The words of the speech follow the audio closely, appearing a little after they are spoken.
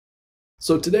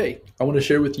So today, I want to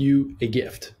share with you a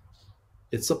gift.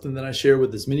 It's something that I share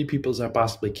with as many people as I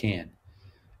possibly can.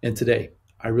 And today,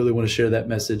 I really want to share that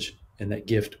message and that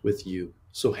gift with you.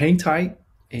 So hang tight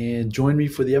and join me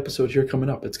for the episode here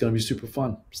coming up. It's going to be super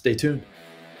fun. Stay tuned.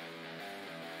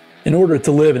 In order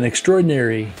to live an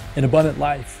extraordinary and abundant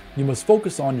life, you must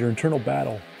focus on your internal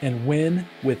battle and win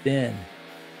within.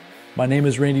 My name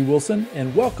is Randy Wilson,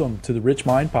 and welcome to the Rich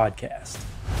Mind Podcast.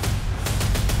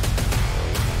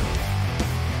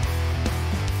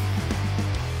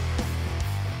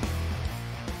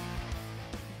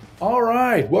 All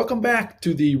right, welcome back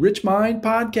to the Rich Mind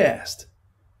Podcast.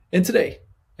 And today,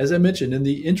 as I mentioned in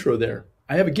the intro there,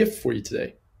 I have a gift for you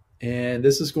today. And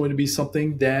this is going to be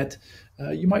something that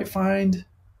you might find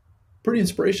pretty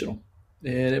inspirational.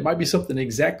 And it might be something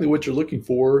exactly what you're looking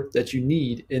for that you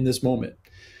need in this moment.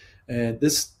 And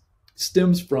this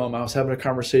stems from, I was having a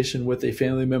conversation with a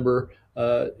family member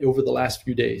over the last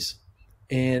few days.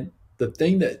 And the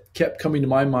thing that kept coming to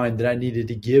my mind that I needed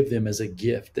to give them as a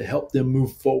gift to help them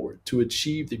move forward, to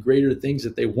achieve the greater things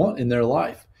that they want in their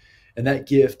life. And that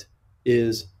gift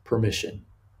is permission.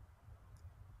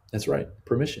 That's right,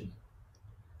 permission.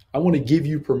 I want to give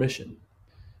you permission,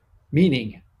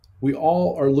 meaning we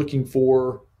all are looking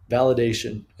for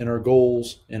validation in our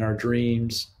goals, in our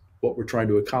dreams, what we're trying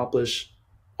to accomplish,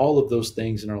 all of those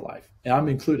things in our life. And I'm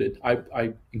included.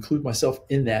 I include myself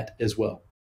in that as well.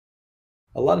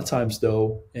 A lot of times,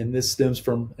 though, and this stems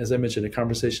from, as I mentioned, a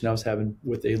conversation I was having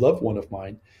with a loved one of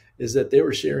mine, is that they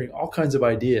were sharing all kinds of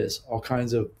ideas, all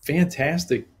kinds of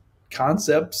fantastic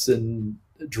concepts and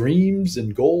dreams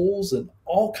and goals and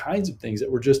all kinds of things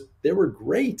that were they were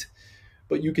great.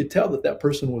 But you could tell that that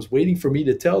person was waiting for me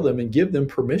to tell them and give them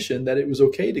permission that it was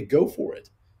okay to go for it.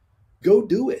 Go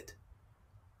do it.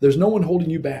 There's no one holding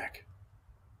you back.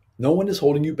 No one is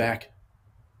holding you back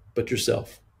but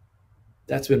yourself.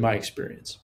 That's been my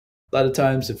experience. A lot of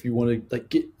times, if you want to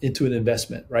get into an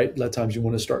investment, right? A lot of times you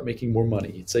want to start making more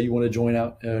money. Say you want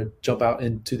to jump out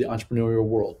into the entrepreneurial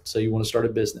world. Say you want to start a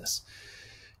business.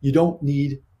 You don't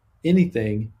need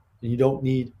anything, and you don't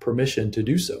need permission to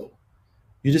do so.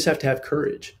 You just have to have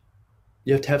courage.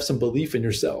 You have to have some belief in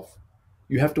yourself.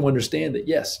 You have to understand that,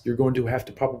 yes, you're going to have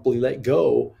to probably let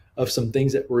go of some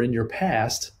things that were in your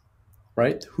past,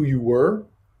 right? Who you were,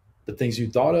 the things you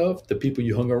thought of, the people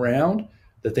you hung around,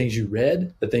 the things you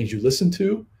read, the things you listened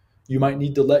to. You might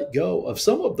need to let go of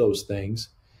some of those things.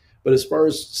 But as far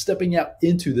as stepping out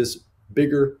into this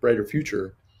bigger, brighter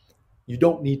future, you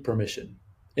don't need permission.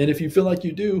 And if you feel like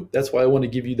you do, that's why I want to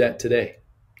give you that today.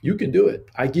 You can do it.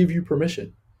 I give you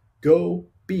permission. Go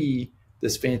be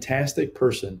this fantastic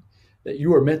person that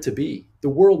you are meant to be. The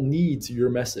world needs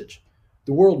your message.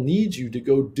 The world needs you to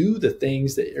go do the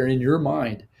things that are in your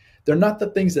mind. They're not the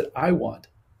things that I want.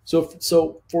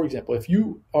 So for example, if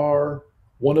you are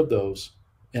one of those,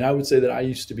 and I would say that I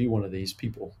used to be one of these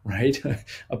people, right?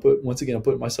 I'm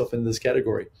putting myself in this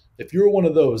category. If you're one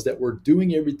of those that were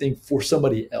doing everything for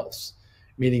somebody else,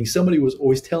 meaning somebody was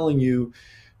always telling you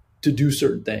to do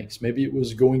certain things. Maybe it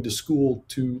was going to school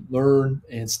to learn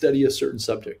and study a certain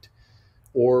subject,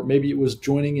 or maybe it was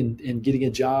joining and getting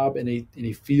a job in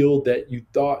a field that you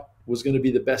thought was going to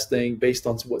be the best thing based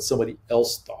on what somebody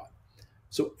else thought.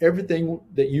 So everything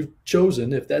that you've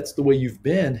chosen, if that's the way you've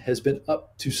been, has been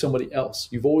up to somebody else.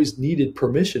 You've always needed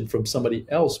permission from somebody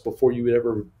else before you would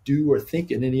ever do or think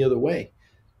in any other way.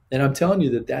 And I'm telling you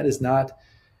that that is not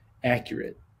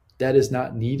accurate. That is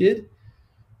not needed.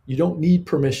 You don't need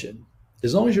permission.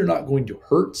 As long as you're not going to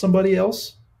hurt somebody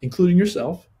else, including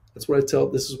yourself. This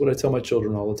is what I tell my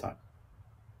children all the time.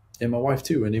 And my wife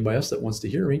too, and anybody else that wants to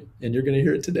hear me, and you're going to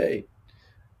hear it today.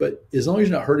 But as long as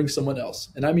you're not hurting someone else,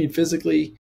 and I mean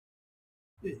physically,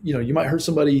 you might hurt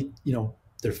somebody,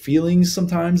 their feelings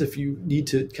sometimes if you need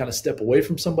to kind of step away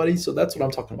from somebody. So that's what I'm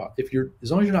talking about.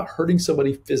 As long as you're not hurting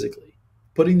somebody physically,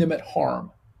 putting them at harm,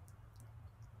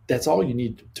 that's all you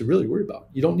need to really worry about.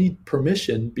 You don't need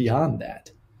permission beyond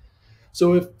that.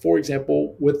 So if, for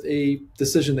example, with a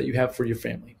decision that you have for your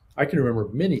family, I can remember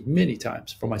many, many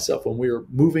times for myself when we were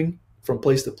moving from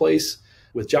place to place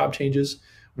with job changes,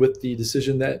 with the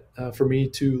decision that for me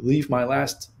to leave my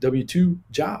last W-2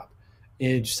 job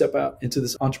and step out into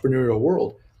this entrepreneurial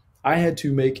world, I had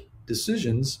to make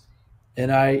decisions. And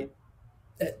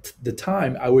at the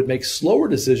time, I would make slower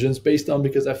decisions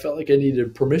because I felt like I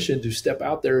needed permission to step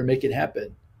out there and make it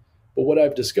happen. But what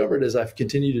I've discovered as I've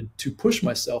continued to push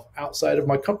myself outside of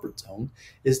my comfort zone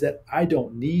is that I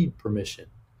don't need permission.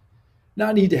 Now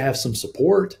I need to have some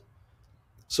support.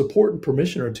 Support and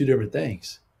permission are two different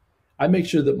things. I make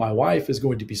sure that my wife is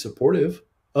going to be supportive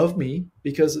of me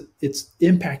because it's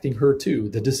impacting her too.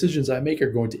 The decisions I make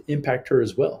are going to impact her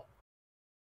as well.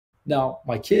 Now,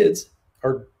 my kids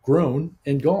are grown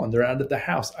and gone. They're out of the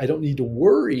house. I don't need to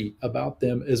worry about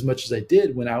them as much as I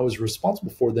did when I was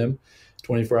responsible for them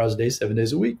 24 hours a day, 7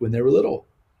 days a week when they were little.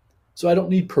 So I don't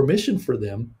need permission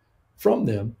from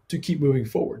them to keep moving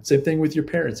forward. Same thing with your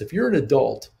parents. If you're an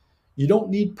adult, you don't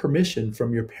need permission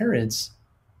from your parents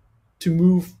to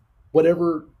move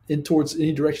whatever in towards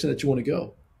any direction that you want to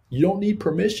go. You don't need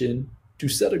permission to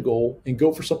set a goal and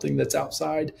go for something that's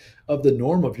outside of the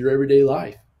norm of your everyday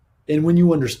life. And when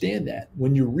you understand that,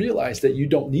 when you realize that you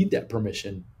don't need that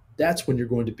permission, that's when you're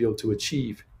going to be able to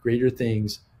achieve greater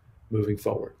things moving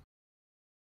forward.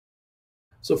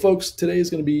 So, folks, today is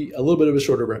going to be a little bit of a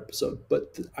shorter episode,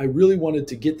 but I really wanted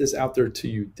to get this out there to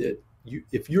you that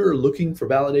if you're looking for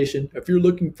validation, if you're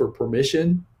looking for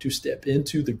permission to step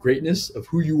into the greatness of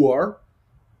who you are,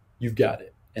 you've got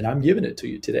it. And I'm giving it to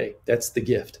you today. That's the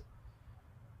gift.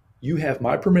 You have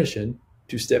my permission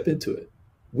to step into it.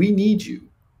 We need you.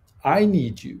 I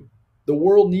need you. The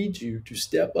world needs you to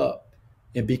step up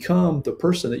and become the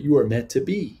person that you are meant to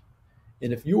be.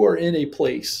 And if you are in a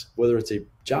place, whether it's a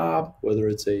job, whether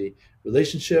it's a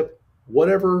relationship,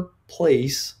 whatever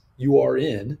place you are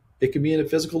in, it can be in a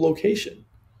physical location,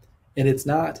 and it's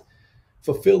not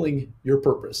fulfilling your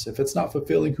purpose, if it's not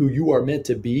fulfilling who you are meant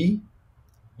to be,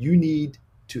 you need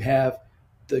to have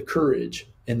the courage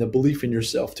and the belief in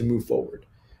yourself to move forward.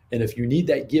 And if you need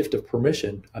that gift of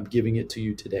permission, I'm giving it to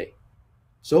you today.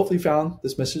 So hopefully you found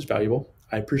this message valuable.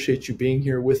 I appreciate you being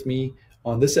here with me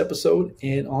on this episode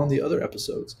and on the other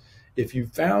episodes. If you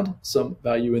found some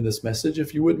value in this message,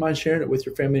 if you wouldn't mind sharing it with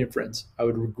your family and friends, I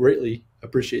would greatly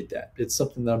appreciate that. It's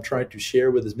something that I'm trying to share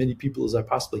with as many people as I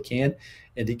possibly can.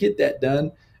 And to get that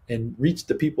done and reach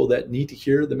the people that need to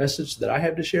hear the message that I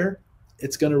have to share,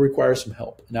 it's going to require some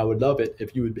help. And I would love it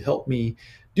if you would help me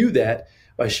do that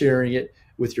by sharing it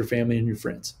with your family and your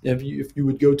friends. If you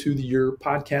would go to your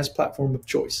podcast platform of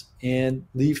choice and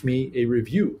leave me a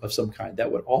review of some kind,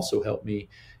 that would also help me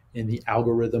in the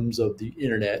algorithms of the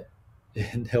internet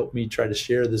and help me try to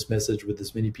share this message with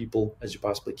as many people as you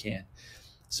possibly can.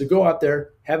 So go out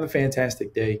there, have a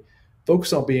fantastic day,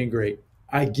 focus on being great.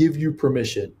 I give you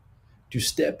permission to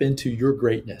step into your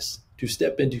greatness, to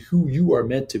step into who you are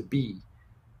meant to be,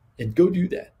 and go do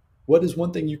that. What is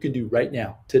one thing you can do right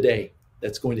now, today,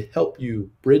 that's going to help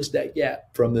you bridge that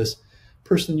gap from this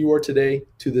person you are today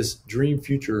to this dream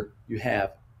future you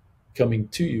have coming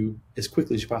to you as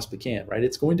quickly as you possibly can, right?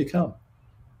 It's going to come.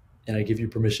 And I give you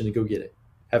permission to go get it.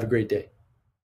 Have a great day.